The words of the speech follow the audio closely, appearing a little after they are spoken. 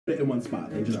it in one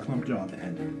spot. They just clumped it all at the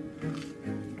end.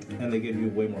 And they give you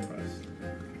way more crust.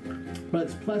 But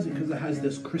it's pleasant because it has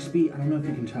this crispy, I don't know if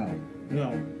you can tell.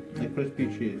 No, like crispy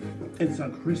cheese. It's a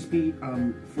crispy,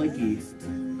 flaky,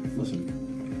 listen.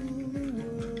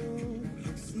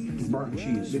 Burnt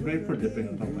cheese. It's great for dipping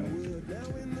in something.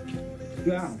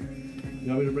 Yeah. You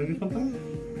want me to bring you something?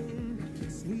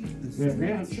 We have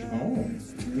ranch. Oh.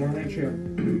 More ranch here.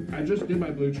 I just did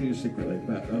my blue cheese secretly,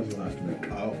 but that was the last of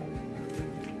it. Oh.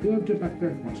 You have dip back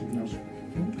there if you want something else.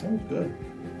 That was good.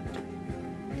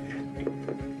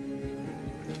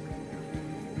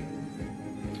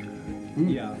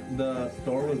 Yeah, the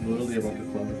store was literally about to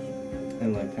close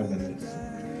in like 10 minutes.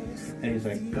 And he's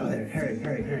like, go there, hurry,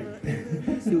 hurry, hurry.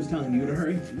 He was telling you to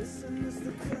hurry?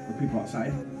 Or people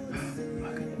outside?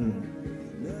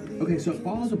 Okay, so it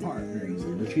falls apart very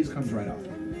easily. The cheese comes right off.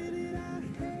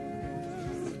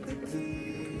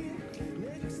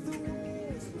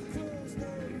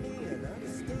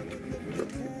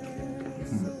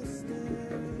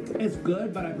 It's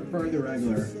good, but I prefer the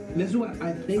regular. This is what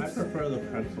I think. I prefer the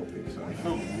pretzel pizza.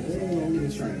 Oh, let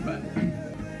me try it. But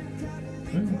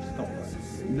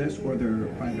this or their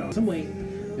 $5. Some weight.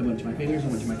 It went to my fingers, it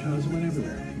went to my toes, it went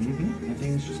everywhere. The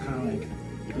thing's just kind of like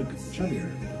chubbier.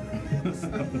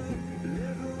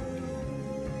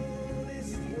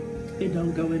 It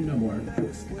don't go in no more at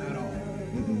all.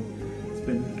 It's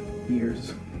been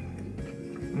years.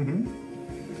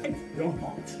 It's your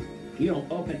fault. You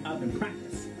don't open up and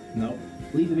practice. Nope.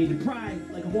 Leaving me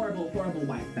deprived like a horrible, horrible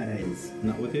wife that is.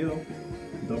 Not with you.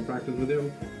 Don't practice with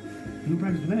you. You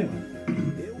practice with anyone.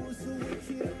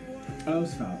 Oh,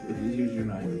 stop. You're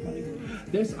not even funny.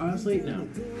 This, honestly, no.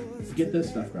 Get this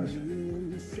stuff, guys.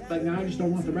 Like, now I just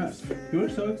don't want the rest. You were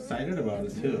so excited about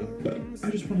it, too. I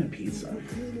just wanted pizza.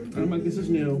 And I'm like, this is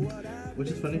new. Which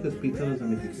is funny because pizza doesn't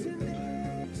make you feel good.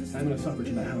 I'm going to suffer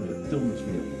tonight having to film this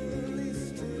video.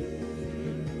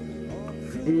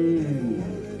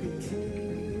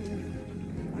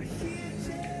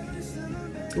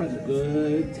 That's a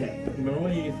good tip. Remember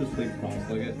when you used to sleep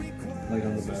cross-legged? Like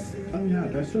on the bed? Oh yeah,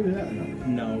 do I still do that or no?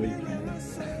 No, you can't.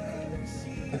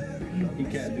 You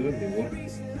can't do it anymore.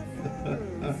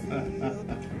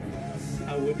 I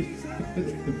wish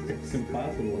it's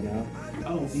impossible now.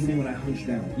 Oh, you mean when I hunch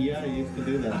down? Yeah, you used to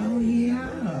do that. Oh yeah.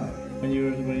 When you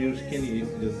were skinny, you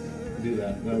used to just do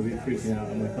that. And I would be freaking out.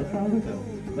 I'm like, what's wrong with them?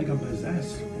 Like I'm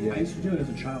possessed. Yeah. I used to do it as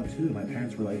a child too. My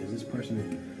parents were like, "Is this person,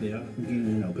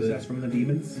 possessed from the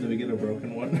demons?" So we get a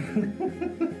broken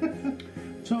one.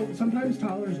 So sometimes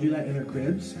toddlers do that in their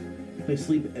cribs. They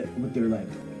sleep with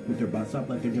their butts up,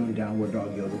 like they're doing downward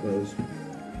dog yoga pose.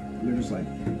 They're just like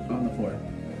on the floor,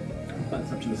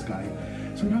 butts up to the sky.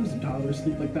 Sometimes toddlers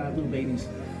sleep like that, little babies.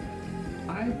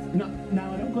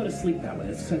 Now I don't go to sleep that way.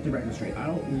 Let's set the record straight. I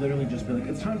don't literally just be like,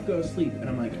 it's time to go to sleep, and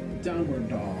I'm like, downward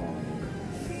dog.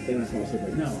 And I fall asleep.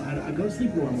 Like, no, I go to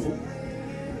sleep normal,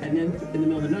 and then in the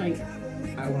middle of the night,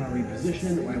 I want to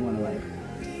reposition, or I want to like,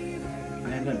 I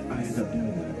end up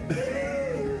doing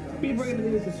that. People are gonna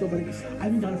do this is so funny. I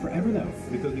haven't done it forever though.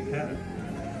 Because you can't.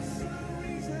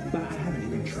 But I haven't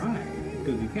even tried.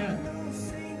 Because you can't.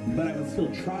 But I would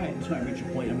still try it until I reach a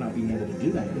point of not being able to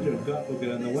do that. But your gut will get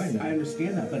in the way now. I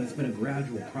understand that, but it's been a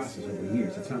gradual process over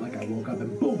years. It's not like I woke up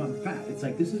and boom, I'm fat. It's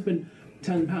like this has been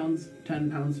 10 pounds, 10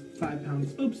 pounds, 5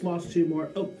 pounds, oops, lost 2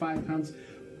 more, 5 pounds,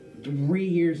 3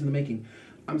 years in the making.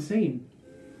 I'm saying,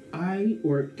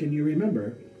 can you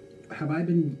remember, have I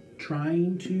been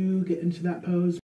trying to get into that pose?